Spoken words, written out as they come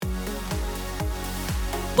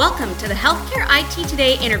Welcome to the Healthcare IT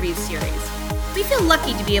Today interview series. We feel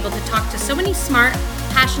lucky to be able to talk to so many smart,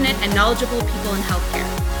 passionate, and knowledgeable people in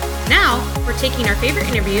healthcare. Now, we're taking our favorite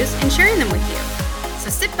interviews and sharing them with you. So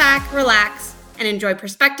sit back, relax, and enjoy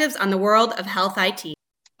perspectives on the world of health IT.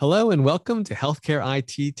 Hello and welcome to Healthcare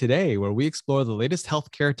IT Today, where we explore the latest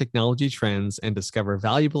healthcare technology trends and discover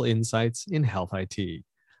valuable insights in health IT.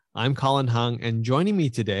 I'm Colin Hung, and joining me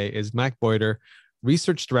today is Mac Boyder,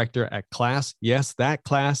 Research Director at KLAS. Yes, that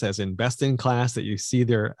KLAS, as in best in class, that you see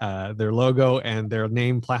their logo and their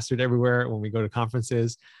name plastered everywhere when we go to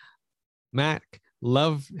conferences. Mac,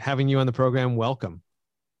 love having you on the program. Welcome.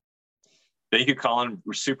 Thank you, Colin.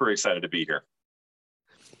 We're super excited to be here.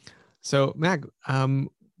 So, Mac,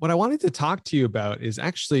 what I wanted to talk to you about is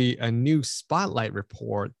actually a new Spotlight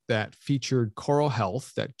report that featured Coro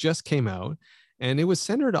Health that just came out, and it was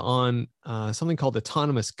centered on something called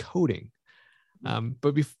autonomous coding.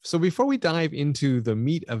 So before we dive into the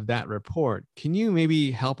meat of that report, can you maybe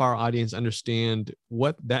help our audience understand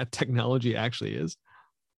what that technology actually is?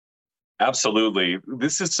 Absolutely.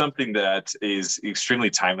 This is something that is extremely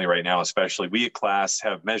timely right now, especially we at KLAS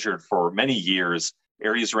have measured for many years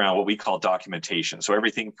areas around what we call documentation. So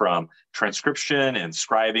everything from transcription and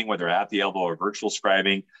scribing, whether at the elbow or virtual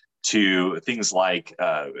scribing, to things like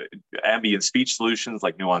ambient speech solutions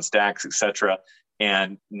like Nuance DAX, et cetera,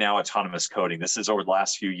 and now autonomous coding. This has over the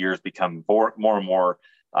last few years become more and more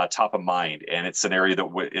top of mind, and it's an area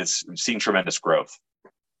that is seeing tremendous growth.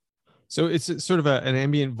 So it's sort of an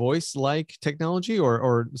ambient voice-like technology,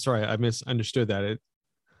 or sorry, I misunderstood that.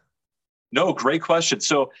 No, great question.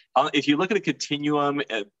 So if you look at a continuum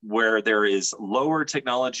where there is lower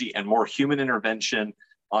technology and more human intervention,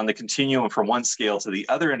 on the continuum from one scale to the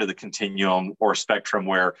other end of the continuum or spectrum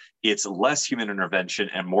where it's less human intervention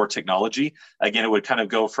and more technology, again, it would kind of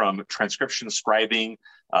go from transcription, scribing,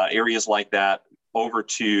 areas like that, over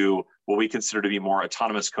to what we consider to be more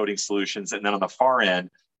autonomous coding solutions. And then on the far end,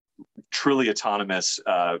 truly autonomous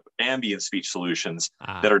ambient speech solutions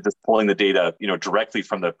that are just pulling the data, directly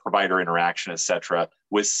from the provider interaction, et cetera,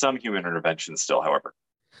 with some human intervention still, however.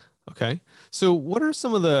 Okay. So what are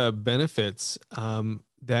some of the benefits and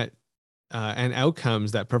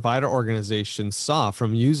outcomes that provider organizations saw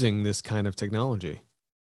from using this kind of technology?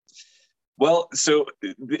 Well, so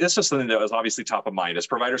this is something that was obviously top of mind. As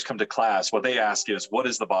providers come to KLAS, what they ask is, what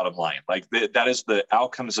is the bottom line? Like that is the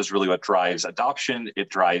outcomes is really what drives adoption. It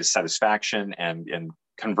drives satisfaction. And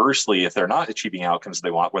conversely, if they're not achieving outcomes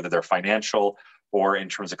they want, whether they're financial or in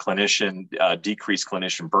terms of clinician, decreased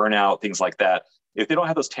clinician burnout, things like that, if they don't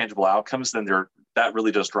have those tangible outcomes, then that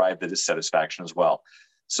really does drive the dissatisfaction as well.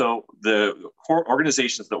 So the core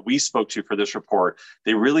organizations that we spoke to for this report,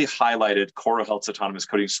 they really highlighted Coro Health's autonomous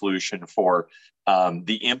coding solution for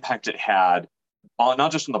the impact it had on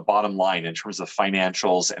not just on the bottom line in terms of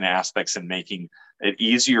financials and aspects and making it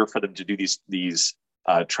easier for them to do these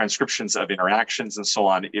transcriptions of interactions and so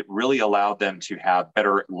on. It really allowed them to have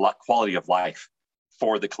better quality of life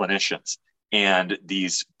for the clinicians and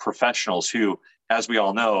these professionals who, as we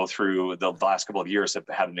all know, through the last couple of years have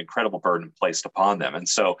had an incredible burden placed upon them. And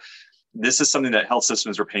so this is something that health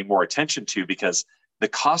systems are paying more attention to because the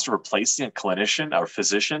cost of replacing a clinician or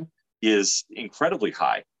physician is incredibly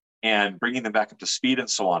high and bringing them back up to speed and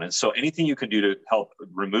so on. And so anything you can do to help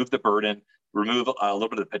remove the burden, remove a little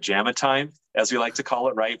bit of the pajama time, as we like to call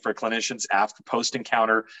it, right, for clinicians after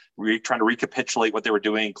post-encounter, trying to recapitulate what they were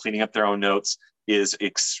doing, cleaning up their own notes, is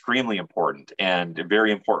extremely important and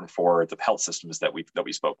very important for the health systems that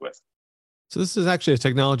we spoke with. So this is actually a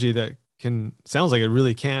technology that sounds like it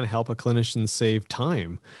really can help a clinician save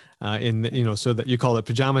time so that you call it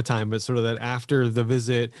pajama time, but sort of that after the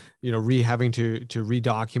visit, having to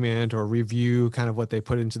redocument or review kind of what they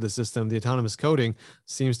put into the system. The autonomous coding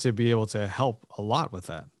seems to be able to help a lot with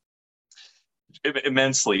that.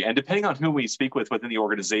 Immensely. And depending on who we speak with within the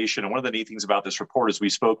organization, and one of the neat things about this report is we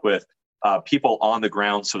spoke with people on the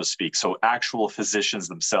ground, so to speak. So actual physicians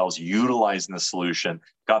themselves utilizing the solution,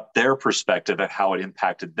 got their perspective of how it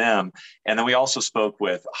impacted them. And then we also spoke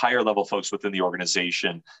with higher level folks within the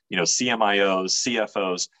organization, CMIOs,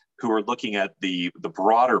 CFOs, who are looking at the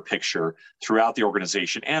broader picture throughout the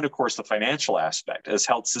organization. And of course, the financial aspect. As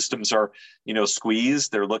health systems are,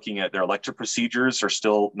 squeezed, they're looking at their elective procedures are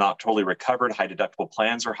still not totally recovered. High deductible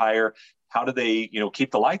plans are higher. How do they,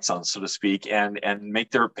 keep the lights on, so to speak, and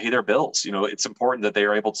pay their bills? It's important that they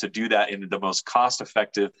are able to do that in the most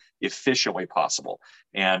cost-effective, efficient way possible.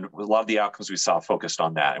 And a lot of the outcomes we saw focused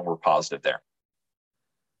on that, and we're positive there.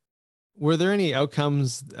 Were there any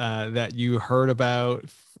outcomes that you heard about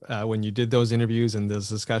when you did those interviews and those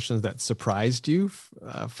discussions that surprised you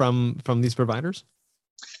from these providers?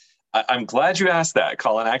 I'm glad you asked that,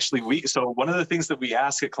 Colin. Actually, so one of the things that we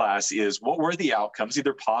ask at class is what were the outcomes,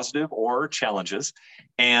 either positive or challenges,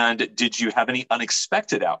 and did you have any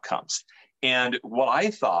unexpected outcomes? And what I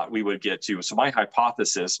thought we would get to, so my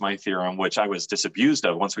hypothesis, my theorem, which I was disabused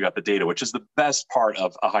of once we got the data, which is the best part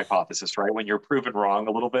of a hypothesis, right? When you're proven wrong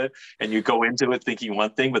a little bit and you go into it thinking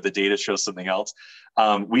one thing, but the data shows something else.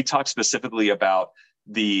 We talked specifically about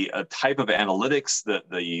the type of analytics,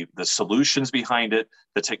 the solutions behind it,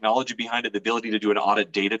 the technology behind it, the ability to do an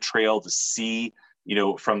audit data trail to see,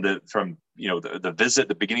 from the visit,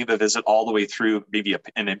 the beginning of the visit, all the way through maybe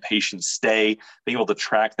an inpatient stay, being able to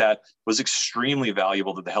track that was extremely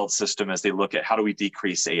valuable to the health system as they look at how do we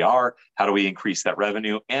decrease AR, how do we increase that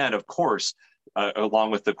revenue, and of course,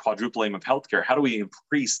 along with the quadruple aim of healthcare, how do we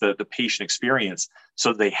increase the patient experience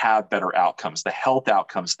so they have better outcomes? The health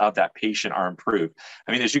outcomes of that patient are improved.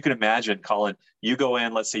 I mean, as you can imagine, Colin, you go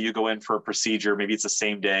in, let's say you go in for a procedure, maybe it's the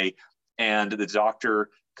same day, and the doctor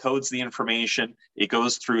codes the information, it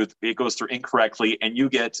goes through incorrectly, and you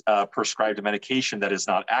get prescribed a medication that is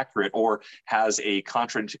not accurate or has a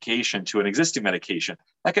contraindication to an existing medication.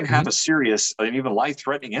 That can have a serious and even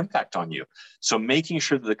life-threatening impact on you. So making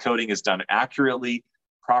sure that the coding is done accurately,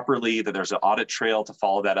 properly, that there's an audit trail to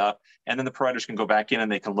follow that up, and then the providers can go back in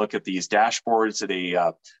and they can look at these dashboards.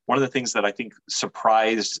 One of the things that I think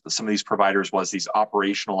surprised some of these providers was these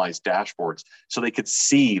operationalized dashboards, so they could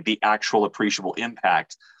see the actual appreciable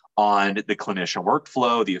impact on the clinician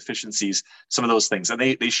workflow, the efficiencies, some of those things. And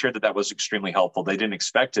they shared that was extremely helpful. They didn't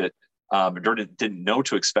expect it, or didn't know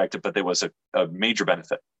to expect it, but there was a major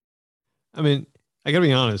benefit. I mean, I gotta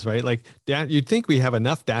be honest, right? Like, you'd think we have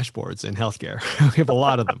enough dashboards in healthcare. We have a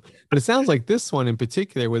lot of them, but it sounds like this one in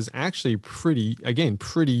particular was actually pretty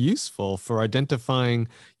useful for identifying,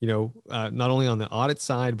 not only on the audit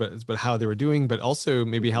side, but how they were doing, but also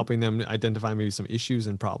maybe helping them identify maybe some issues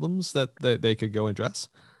and problems that they could go address.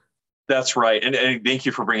 That's right. And thank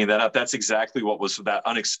you for bringing that up. That's exactly what was that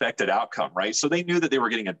unexpected outcome, right? So they knew that they were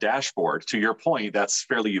getting a dashboard. To your point, that's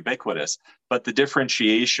fairly ubiquitous. But the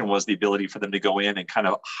differentiation was the ability for them to go in and kind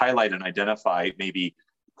of highlight and identify maybe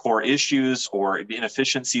core issues or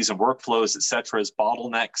inefficiencies in workflows, et cetera, as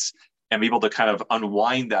bottlenecks, and be able to kind of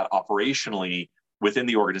unwind that operationally within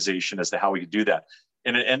the organization as to how we could do that.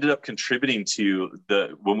 And it ended up contributing to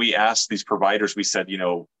when we asked these providers, we said,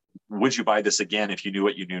 would you buy this again if you knew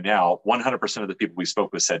what you knew now? 100% of the people we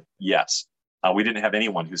spoke with said yes. We didn't have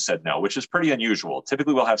anyone who said no, which is pretty unusual.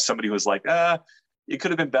 Typically, we'll have somebody who's like, it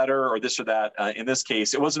could have been better or this or that. In this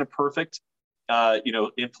case, it wasn't a perfect,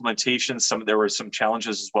 implementation. There were some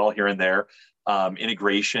challenges as well here and there.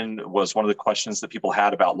 Integration was one of the questions that people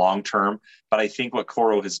had about long-term. But I think what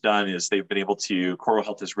Coro has done is Coro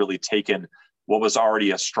Health has really taken what was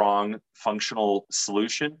already a strong functional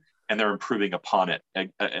solution, and they're improving upon it.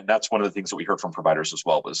 And that's one of the things that we heard from providers as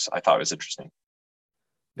well, I thought was interesting.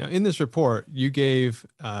 Now, in this report, you gave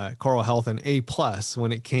Coro Health an A+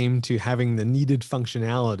 when it came to having the needed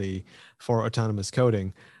functionality for autonomous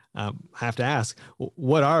coding. I have to ask,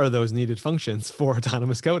 what are those needed functions for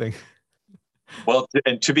autonomous coding? Well,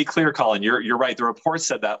 and to be clear, Colin, you're right. The report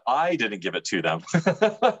said that. I didn't give it to them.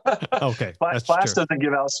 Okay. Class doesn't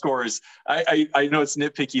give out scores. I know it's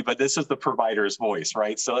nitpicky, but this is the provider's voice,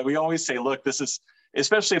 right? So we always say, look, this is,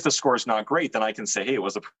 especially if the score is not great, then I can say, hey, it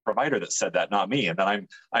was the provider that said that, not me. And then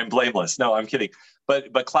I'm blameless. No, I'm kidding.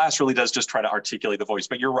 But class really does just try to articulate the voice.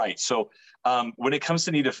 But you're right. So when it comes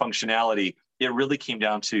to needed functionality, it really came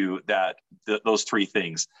down to those three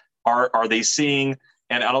things. Are they seeing?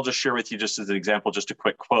 And I'll just share with you, just as an example, just a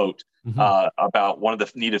quick quote about one of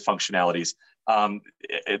the needed functionalities.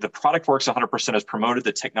 The product works 100% as promoted.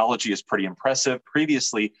 The technology is pretty impressive.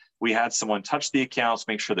 Previously, we had someone touch the accounts,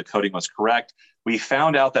 make sure the coding was correct. We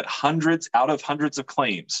found out that out of hundreds of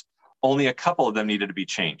claims, only a couple of them needed to be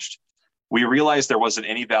changed. We realized there wasn't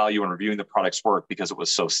any value in reviewing the product's work because it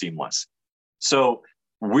was so seamless. So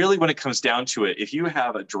really, when it comes down to it, if you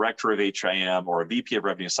have a director of HIM or a VP of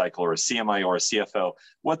revenue cycle or a CMI or a CFO,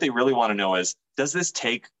 what they really want to know is, does this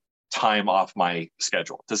take time off my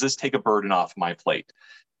schedule? Does this take a burden off my plate?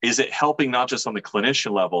 Is it helping not just on the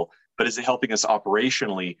clinician level, but is it helping us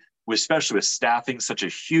operationally, especially with staffing, such a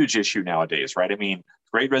huge issue nowadays, right? I mean,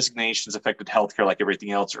 great resignations affected healthcare like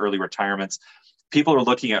everything else, early retirements. People are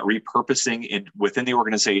looking at repurposing within the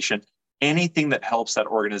organization. Anything that helps that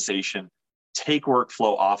organization take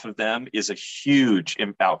workflow off of them is a huge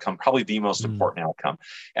outcome, probably the most important outcome.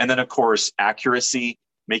 And then, of course, accuracy,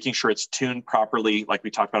 making sure it's tuned properly, like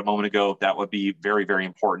we talked about a moment ago, that would be very, very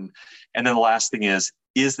important. And then the last thing is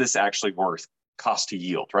this actually worth cost to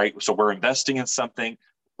yield, right? So we're investing in something,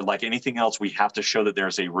 but like anything else, we have to show that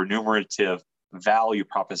there's a remunerative value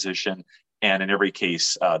proposition. And in every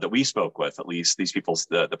case that we spoke with, at least these people,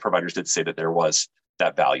 the providers did say that there was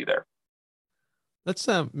that value there. Let's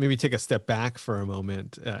maybe take a step back for a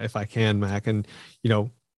moment, if I can, Mac, and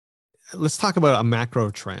let's talk about a macro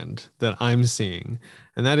trend that I'm seeing,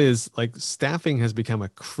 and that is like staffing has become a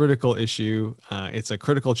critical issue. It's a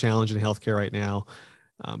critical challenge in healthcare right now.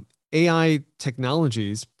 AI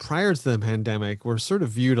technologies prior to the pandemic were sort of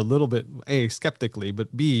viewed a little bit A, skeptically,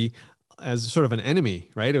 but B, as sort of an enemy,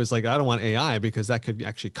 right? It was like, I don't want AI because that could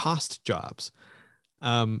actually cost jobs.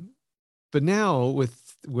 But now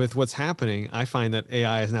with what's happening, I find that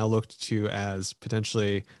AI is now looked to as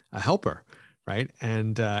potentially a helper, right?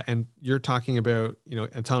 And you're talking about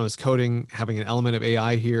autonomous coding having an element of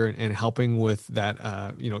AI here and helping with that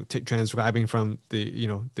transcribing from the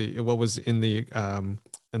what was in the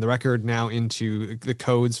record now into the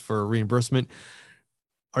codes for reimbursement.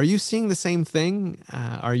 Are you seeing the same thing?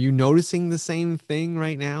 Are you noticing the same thing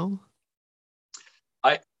right now?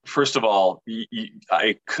 First of all,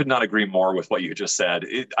 I could not agree more with what you just said.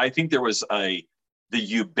 I think there was the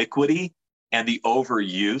ubiquity and the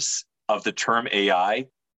overuse of the term AI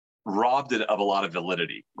robbed it of a lot of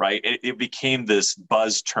validity, right? It became this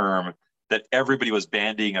buzz term that everybody was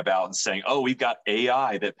bandying about and saying, oh, we've got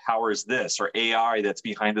AI that powers this, or AI that's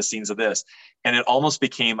behind the scenes of this. And it almost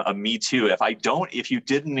became a me too. If you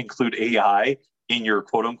didn't include AI in your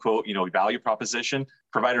quote unquote, value proposition,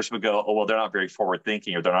 providers would go, oh, well, they're not very forward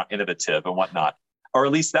thinking, or they're not innovative and whatnot. Or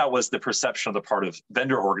at least that was the perception on the part of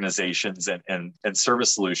vendor organizations and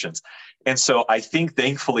service solutions. And so I think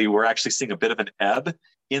thankfully we're actually seeing a bit of an ebb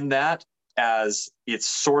in that as it's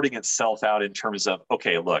sorting itself out in terms of,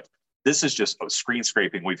 okay, look, this is just screen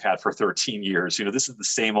scraping we've had for 13 years. This is the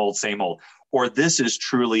same old, or this is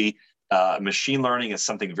truly machine learning is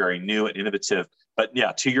something very new and innovative. But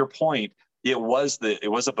yeah, to your point, it was a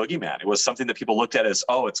boogeyman. It was something that people looked at as,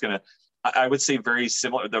 oh, it's going to, I would say very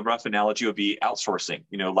similar. The rough analogy would be outsourcing,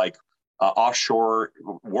 like offshore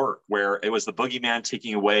work, where it was the boogeyman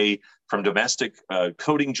taking away from domestic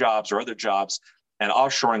coding jobs or other jobs. And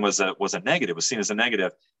offshoring was a negative, was seen as a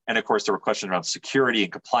negative. And of course, there were questions around security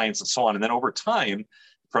and compliance and so on. And then over time,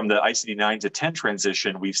 from the ICD 9 to 10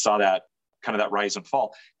 transition, we saw that kind of that rise and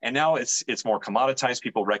fall. And now it's more commoditized.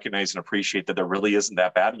 People recognize and appreciate that there really isn't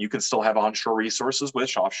that bad. And you can still have onshore resources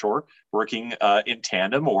with offshore working in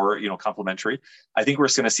tandem or, complementary. I think we're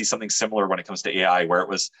going to see something similar when it comes to AI, where it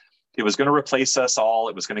was going to replace us all.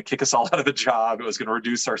 It was going to kick us all out of a job. It was going to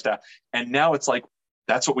reduce our staff. And now it's like,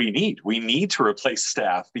 that's what we need. We need to replace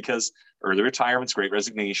staff because early retirements, great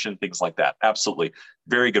resignation, things like that. Absolutely.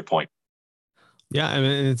 Very good point. Yeah, I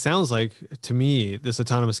mean, it sounds like to me this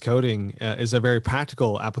autonomous coding is a very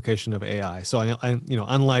practical application of AI. So I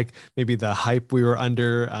unlike maybe the hype we were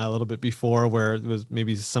under a little bit before, where it was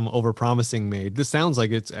maybe some overpromising made, this sounds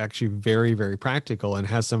like it's actually very, very practical and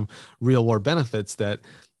has some real world benefits that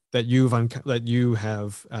you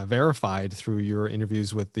have verified through your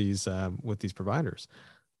interviews with these providers.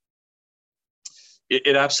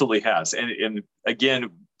 It absolutely has, and again,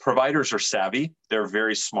 providers are savvy. They're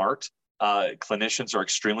very smart. Clinicians are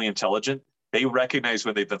extremely intelligent. They recognize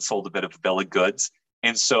when they've been sold a bit of a bill of goods.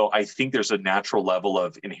 And so I think there's a natural level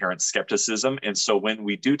of inherent skepticism. And so when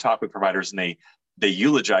we do talk with providers and they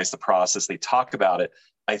eulogize the process, they talk about it,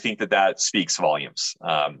 I think that speaks volumes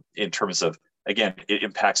in terms of, again, it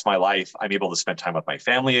impacts my life. I'm able to spend time with my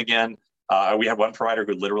family again. We had one provider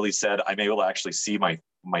who literally said, I'm able to actually see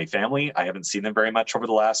my family. I haven't seen them very much over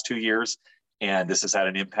the last 2 years. And this has had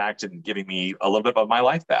an impact in giving me a little bit of my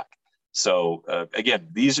life back. So again,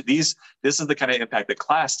 this is the kind of impact that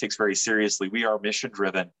KLAS takes very seriously. We are mission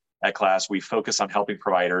driven at KLAS. We focus on helping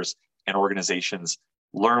providers and organizations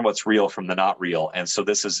learn what's real from the not real. And so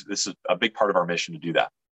this is a big part of our mission to do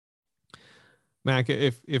that. Mac,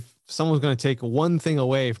 if someone's going to take one thing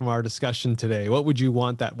away from our discussion today, what would you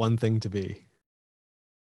want that one thing to be?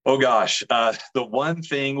 Oh gosh, the one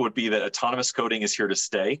thing would be that autonomous coding is here to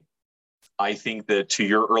stay. I think that to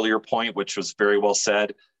your earlier point, which was very well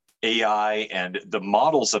said, AI and the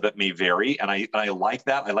models of it may vary. And I like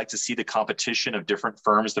that. I like to see the competition of different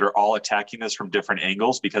firms that are all attacking this from different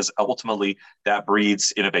angles, because ultimately that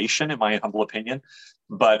breeds innovation, in my humble opinion.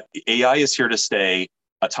 But AI is here to stay.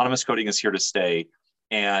 Autonomous coding is here to stay.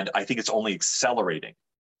 And I think it's only accelerating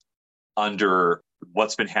under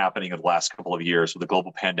what's been happening in the last couple of years with the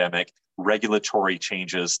global pandemic, regulatory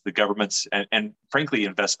changes, the government's, and frankly,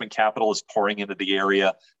 investment capital is pouring into the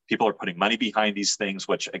area. People are putting money behind these things,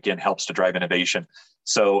 which again helps to drive innovation.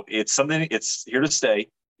 So it's here to stay.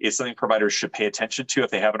 It's something providers should pay attention to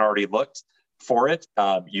if they haven't already looked for it.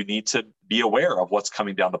 You need to be aware of what's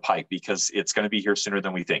coming down the pipe, because it's going to be here sooner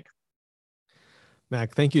than we think.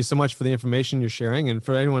 Mac, thank you so much for the information you're sharing. And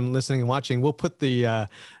for anyone listening and watching, we'll put the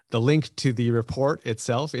link to the report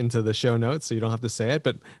itself into the show notes so you don't have to say it.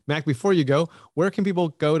 But Mac, before you go, where can people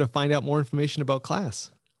go to find out more information about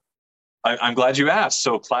CLAS? I'm glad you asked.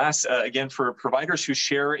 So CLAS, again, for providers who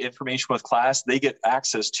share information with CLAS, they get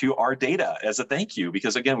access to our data as a thank you,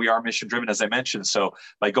 because again, we are mission driven, as I mentioned. So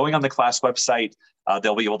by going on the CLAS website,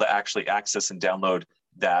 they'll be able to actually access and download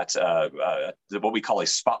that what we call a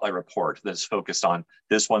spotlight report that's focused on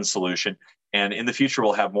this one solution. And in the future,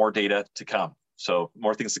 we'll have more data to come. So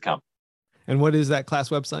more things to come. And what is that CLAS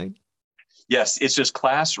website? Yes, it's just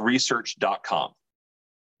classresearch.com.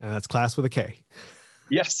 And that's CLAS with a K.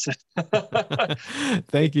 Yes.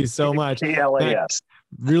 Thank you so much. KLAS.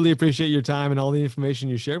 Really appreciate your time and all the information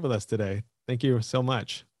you shared with us today. Thank you so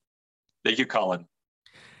much. Thank you, Colin.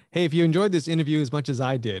 Hey, if you enjoyed this interview as much as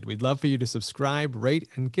I did, we'd love for you to subscribe, rate,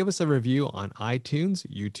 and give us a review on iTunes,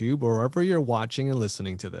 YouTube, or wherever you're watching and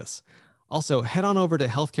listening to this. Also, head on over to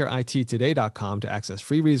healthcareitttoday.com to access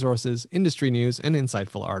free resources, industry news, and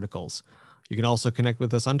insightful articles. You can also connect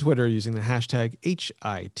with us on Twitter using the hashtag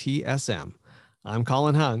HITSM. I'm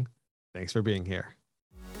Colin Hung. Thanks for being here.